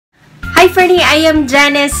Hi Fernie, I am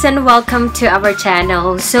Janice and welcome to our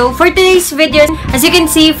channel. So for today's video, as you can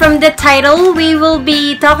see from the title, we will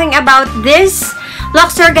be talking about this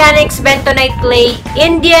Luxe Organix Bentonite Clay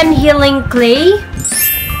Indian Healing Clay.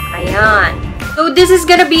 Ayan. So this is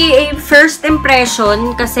gonna be a first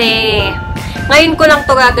impression kasi ngayon ko lang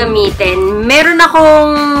to gagamitin. Meron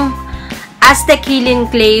akong Aztec healing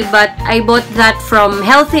clay, but I bought that from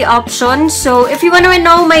Healthy Options. So if you want to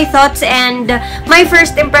know my thoughts and my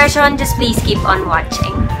first impression, just please keep on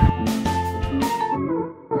watching.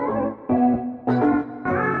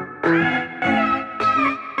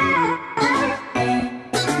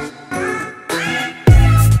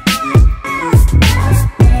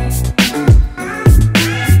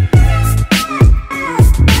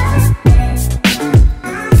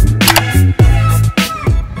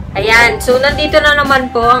 So, nandito na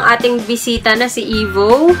naman po ang ating bisita na si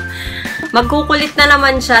Evo. Magkukulit na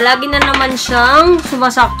naman siya. Lagi na naman siyang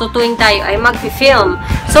sumasakto tuwing tayo ay mag-film.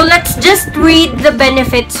 So, let's just read the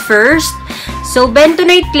benefits first. So,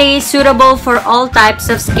 bentonite clay is suitable for all types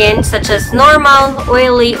of skin such as normal,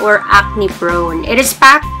 oily, or acne-prone. It is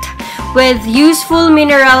packed with useful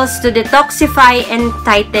minerals to detoxify and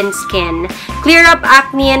tighten skin, clear up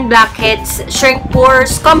acne and blackheads, shrink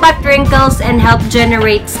pores, combat wrinkles, and help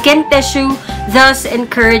generate skin tissue, thus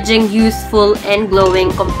encouraging youthful and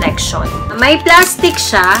glowing complexion. May plastic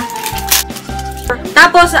siya.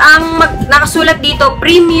 Tapos, ang nakasulat dito,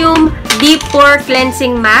 Premium Deep Pore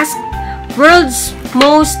Cleansing Mask, World's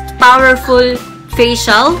Most Powerful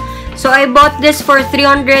Facial. So, I bought this for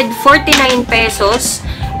 349 pesos.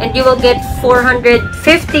 And you will get 450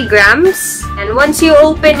 grams. And once you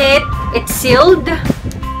open it, it's sealed.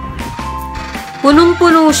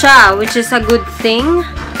 Punong-puno siya, which is a good thing.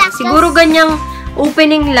 Siguro ganyang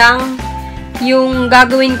opening lang yung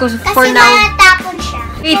gagawin ko for now. Kasi matatapon siya.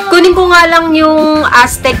 Wait, kunin ko nga lang yung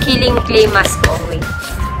Aztec Healing Clay Mask. Oh, wait.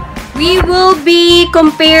 We will be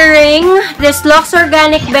comparing this Luxe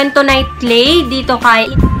Organic Bentonite Clay dito kay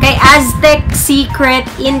Aztec Secret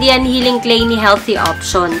Indian Healing Clay ni Healthy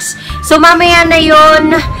Options. So, mamaya na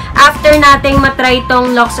yon after nating matry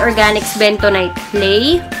tong Luxe Organix Bentonite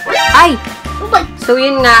Clay. Ay! So,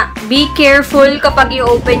 yun nga. Be careful kapag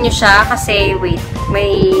i-open nyo siya kasi, wait,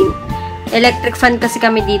 may electric fan kasi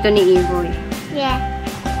kami dito ni Evo. Yeah.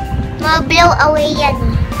 Ma-blow away yan.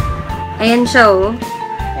 Ayan siya, oh.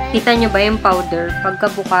 Kita nyo ba yung powder?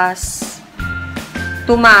 Pagkabukas,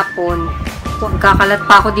 tumapon. Kakalat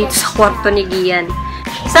pa ako dito sa kwarto ni Gian.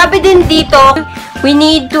 Sabi din dito, we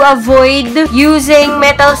need to avoid using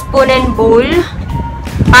metal spoon and bowl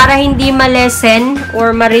para hindi ma-lessen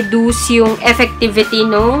or ma-reduce yung effectivity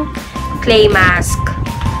ng clay mask.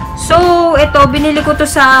 So, ito, binili ko to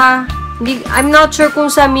sa, I'm not sure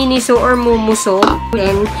kung sa Miniso or Mumuso.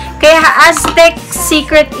 Kaya Aztec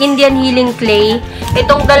Secret Indian Healing Clay,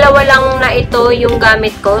 itong dalawa lang na ito yung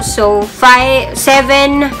gamit ko. So,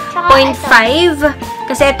 7.5.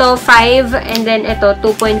 Kasi ito, 5. And then, ito,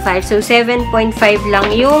 2.5. So, 7.5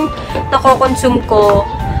 lang yung nakokonsume ko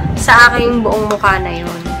sa aking buong mukha na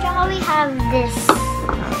yun. Tsaka we have this.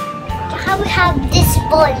 Tsaka we have this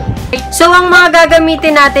ball. So, ang mga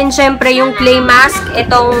gagamitin natin, syempre, yung clay mask,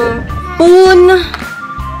 itong spoon,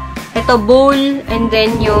 ito bowl, and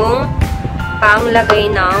then yung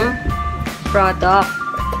panglagay ng product.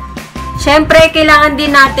 Syempre, kailangan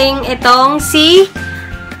din nating itong si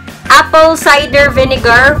apple cider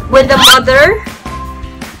vinegar with the mother.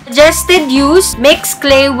 Suggested use, mix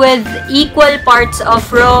clay with equal parts of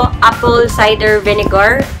raw apple cider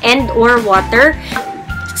vinegar and or water.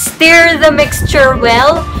 Stir the mixture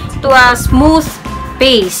well to a smooth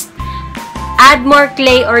paste. Add more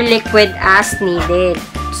clay or liquid as needed.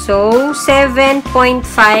 So, 7.5.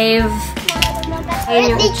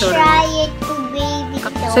 Ayan yung itsura.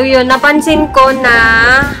 So, yun. Napansin ko na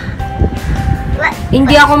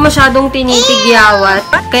hindi ako masyadong tinitigyawat.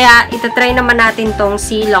 Kaya, itatry naman natin tong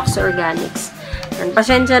si Luxe Organix.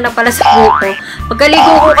 Pasensya na pala sa buko.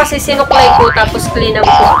 Pagkaligo ko kasi sinuklay ko tapos clean up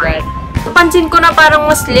ko agad. Napansin ko na parang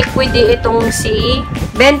mas liquidy itong si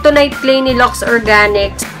Bentonite Clay ni Luxe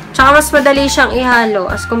Organix. Tsaka mas madali siyang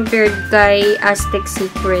ihalo as compared kay Aztec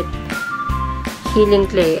Secret Healing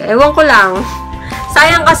Clay. Ewan ko lang.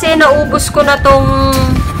 Sayang kasi naubos ko na tong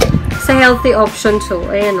sa Healthy Options. So,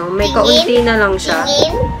 ayan o. May kaunti na lang siya.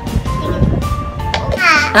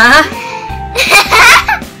 Ha?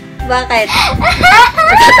 Bakit?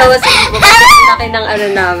 Nagtatawa sa ibo kasi laki ng ano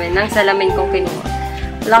namin, ng salamin kong kinuha.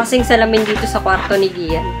 Wala kasing salamin dito sa kwarto ni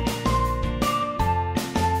Gian.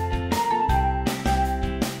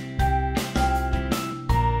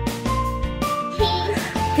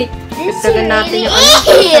 Dagdagan natin yung ano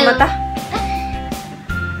sa mata.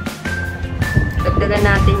 Dagdagan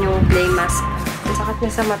natin yung clay mask. Ang sakit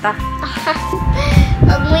niya sa mata.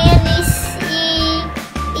 Huwag mo yan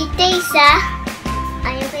i-taste, ha?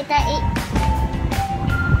 Ayaw kita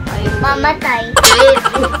mamatay.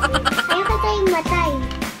 Ayaw kita matay.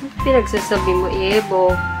 Pinagsasabi mo,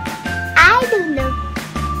 Ebo. I don't know.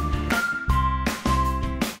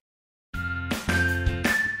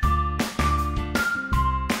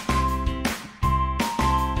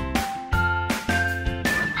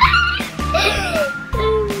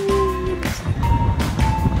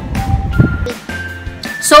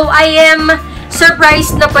 So, I am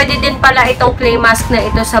surprised na pwede din pala itong clay mask na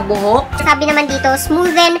ito sa buhok. Sabi naman dito,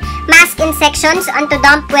 smoothen mask in sections onto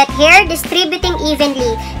damp wet hair, distributing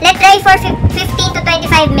evenly. Let dry for 15 to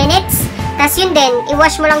 25 minutes. Tapos yun din,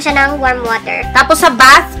 i-wash mo lang siya ng warm water. Tapos sa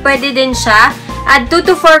bath, pwede din siya. Add 2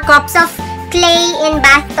 to 4 cups of clay in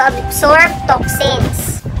bath to absorb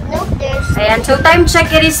toxins. Nope, ayan, so time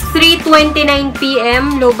check, it is 3:29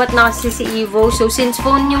 PM. Lobat na kasi si Evo. So, since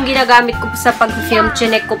phone yung ginagamit ko sa pag-film,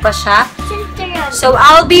 chinek ko pa siya. So,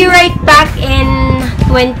 I'll be right back in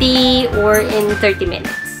 20 or in 30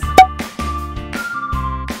 minutes.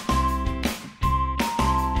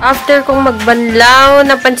 After kong magbanlaw,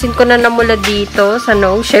 napansin ko na namula dito sa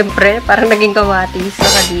nose. Syempre, parang naging kamatis.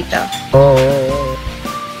 Saka dito.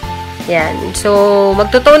 Yan. So,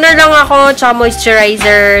 magtutoner lang ako, tsaka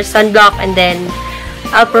moisturizer, sunblock, and then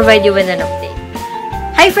I'll provide you with an update.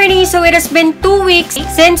 Hi, Fernie! So, it has been 2 weeks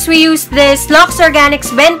since we used this Luxe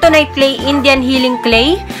Organix Bentonite Clay Indian Healing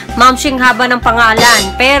Clay. Mamshing haba ng pangalan.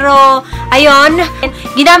 Pero, ayun,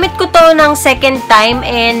 ginamit ko to ng second time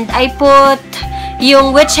and I put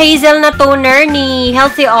yung witch hazel na toner ni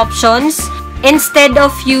Healthy Options instead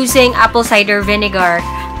of using apple cider vinegar.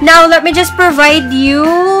 Now, let me just provide you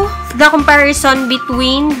the comparison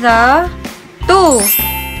between the two.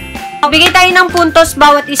 Bigay tayo ng puntos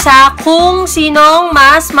bawat isa kung sinong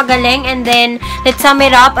mas magaling, and then let's sum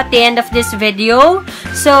it up at the end of this video.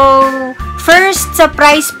 So, first, sa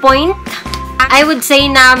price point, I would say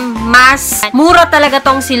na mas mura talaga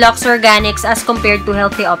tong si Luxe Organix as compared to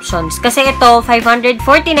Healthy Options. Kasi ito, 549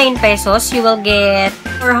 pesos, you will get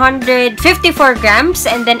 454 grams.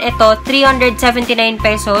 And then ito, 379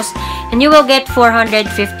 pesos, and you will get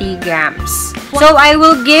 450 grams. So, I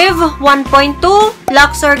will give 1.2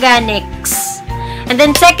 Luxe Organix. And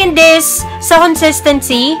then second is, sa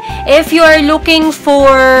consistency, if you are looking for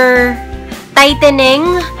tightening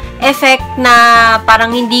effect na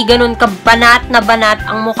parang hindi ganun kabanat na banat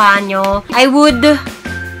ang mukha nyo, I would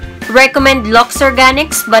recommend Luxe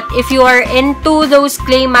Organix. But if you are into those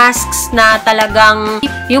clay masks na talagang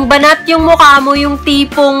yung banat yung mukha mo, yung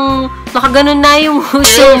tipong nakaganon na yung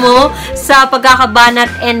huso mo sa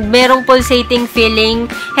pagkakabanat and merong pulsating feeling,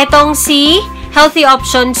 etong si Healthy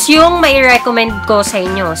Options yung may recommend ko sa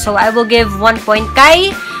inyo. So, I will give 1 point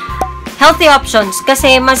kay Healthy Options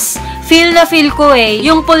kasi mas feel ko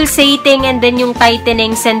yung pulsating and then yung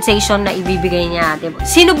tightening sensation na ibibigay niya, diba?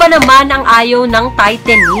 Sino ba naman ang ayaw ng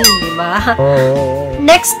tightening, diba?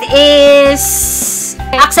 Next is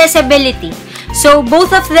accessibility. So,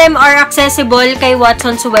 both of them are accessible kay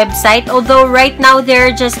Watson's website. Although, right now, there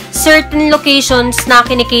are just certain locations na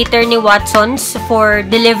kinikater ni Watson's for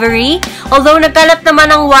delivery. Although, nagkalat naman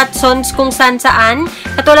ang Watson's kung saan-saan.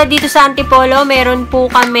 Katulad dito sa Antipolo, meron po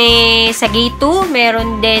kami sa Gate 2.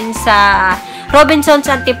 Meron din sa Robinson's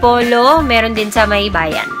Antipolo. Meron din sa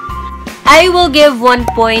Maybayan. I will give 1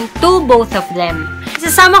 point to both of them.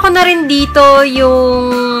 Sasama ko na rin dito yung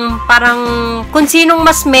parang kung sinong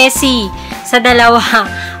mas messy sa dalawa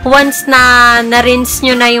once na na-rinse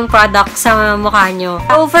nyo na yung product sa mukha nyo.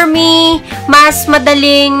 So, for me, mas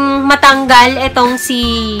madaling matanggal itong si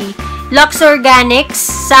Luxe Organix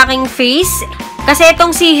sa aking face. Kasi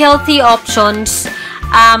itong si Healthy Options,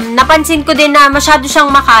 napansin ko din na masyado siyang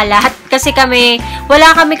makalat. Kasi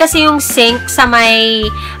wala kami kasi yung sink sa may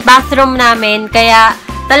bathroom namin. Kaya,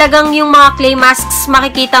 talagang yung mga clay masks,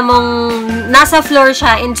 makikita mong nasa floor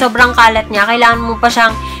siya and sobrang kalat niya. Kailangan mo pa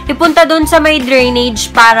siyang ipunta dun sa may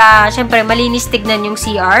drainage para, syempre, malinis tignan yung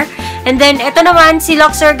CR. And then, ito naman, si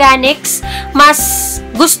Luxe Organix, mas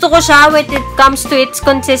gusto ko siya when it comes to its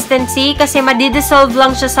consistency kasi madidissolve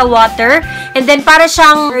lang siya sa water. And then, para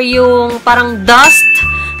siyang yung parang dust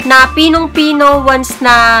na pinong-pino once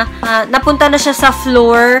na napunta na siya sa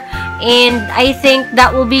floor. And I think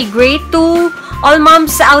that will be great to all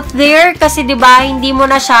moms out there kasi 'di ba hindi mo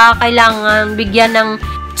na siya kailangan bigyan ng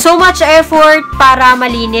so much effort para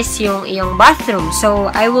malinis yung iyong bathroom. So,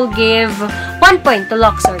 I will give 1 point to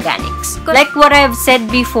Luxe Organix. Like what I've said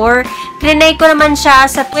before, trinay ko naman siya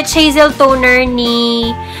sa witch hazel toner ni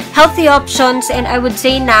healthy options, and I would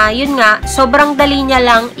say na, yun nga, sobrang dali niya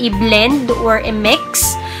lang i-blend or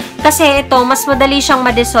i-mix. Kasi ito, mas madali siyang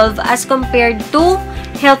ma-dissolve as compared to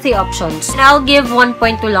healthy options. And I'll give 1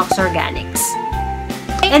 point to Luxe Organix.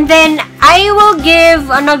 And then, I will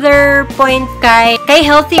give another point kay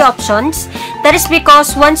healthy options. That is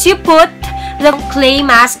because once you put the clay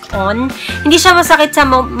mask on, hindi siya masakit sa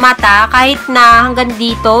mata kahit na hanggang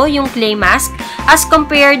dito yung clay mask as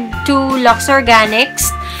compared to Luxe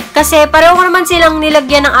Organix. Kasi pareho naman silang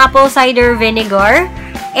nilagyan ng apple cider vinegar.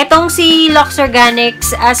 Itong si Luxe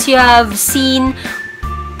Organix, as you have seen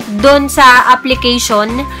doon sa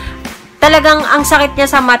application, talagang ang sakit niya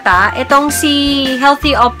sa mata. Itong si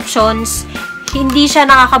Healthy Options, hindi siya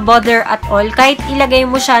nakaka-bother at all. Kahit ilagay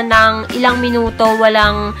mo siya ng ilang minuto,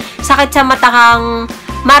 walang sakit sa mata kang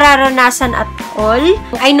mararanasan at all.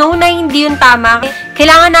 I know na hindi yun tama.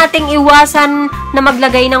 Kailangan nating iwasan na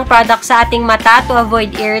maglagay ng product sa ating mata to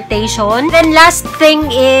avoid irritation. Then last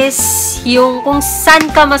thing is yung kung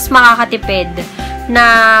saan ka mas makakatipid na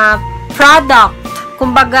product.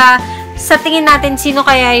 Kumbaga, sa tingin natin, sino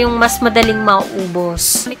kaya yung mas madaling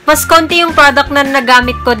mauubos? Mas konti yung product na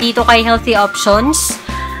nagamit ko dito kay Healthy Options.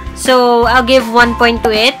 So, I'll give 1 point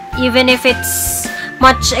to it. Even if it's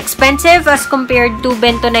much expensive as compared to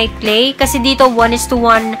Bentonite clay. Kasi dito,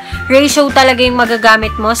 1:1 ratio talaga yung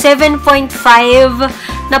magagamit mo. 7.5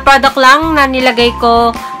 na product lang na nilagay ko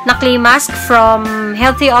na clay mask from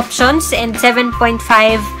Healthy Options. And 7.5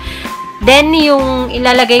 then, yung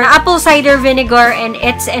ilalagay na apple cider vinegar, and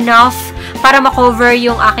it's enough para makover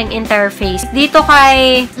yung aking interface. Dito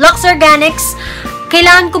kay Luxe Organix,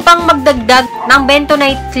 kailangan ko pang magdagdag ng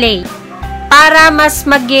Bentonite clay para mas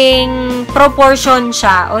maging proportion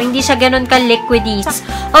siya o hindi siya ganun ka-liquidy.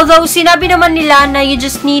 Although, sinabi naman nila na you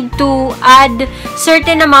just need to add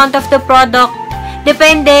certain amount of the product.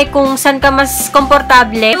 Depende kung saan ka mas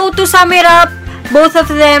komportable. So, to sum it up, both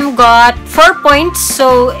of them got 4 points,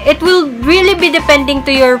 so it will really be depending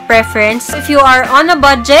to your preference. If you are on a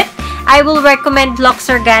budget, I will recommend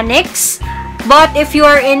Luxe Organix. But if you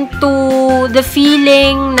are into the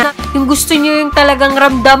feeling na yung gusto nyo yung talagang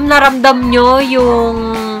ramdam na ramdam nyo yung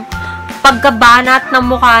pagkabanat ng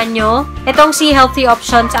mukha nyo, itong si Healthy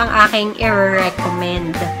Options ang aking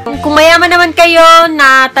i-recommend. Kung mayaman naman kayo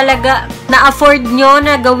na talaga na-afford nyo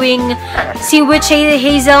na gawing si Witch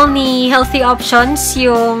Hazel ni Healthy Options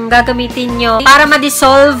yung gagamitin nyo para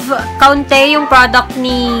ma-dissolve kaunti yung product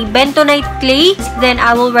ni Bentonite Clay, then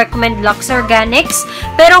I will recommend Luxe Organix.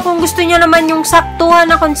 Pero kung gusto nyo naman yung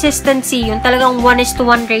saktuhan na consistency, yung talagang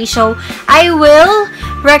 1:1 ratio, I will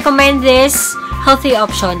recommend this Healthy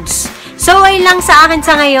Options. So, ayun lang sa akin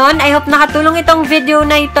sa ngayon. I hope nakatulong itong video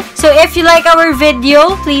na ito. So, if you like our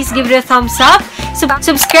video, please give it a thumbs up.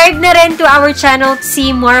 Subscribe na rin to our channel to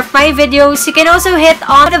see more of my videos. You can also hit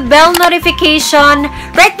on the bell notification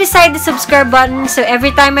right beside the subscribe button. So,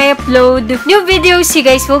 every time I upload new videos, you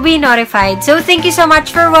guys will be notified. So, thank you so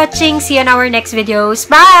much for watching. See you on our next videos.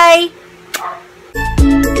 Bye!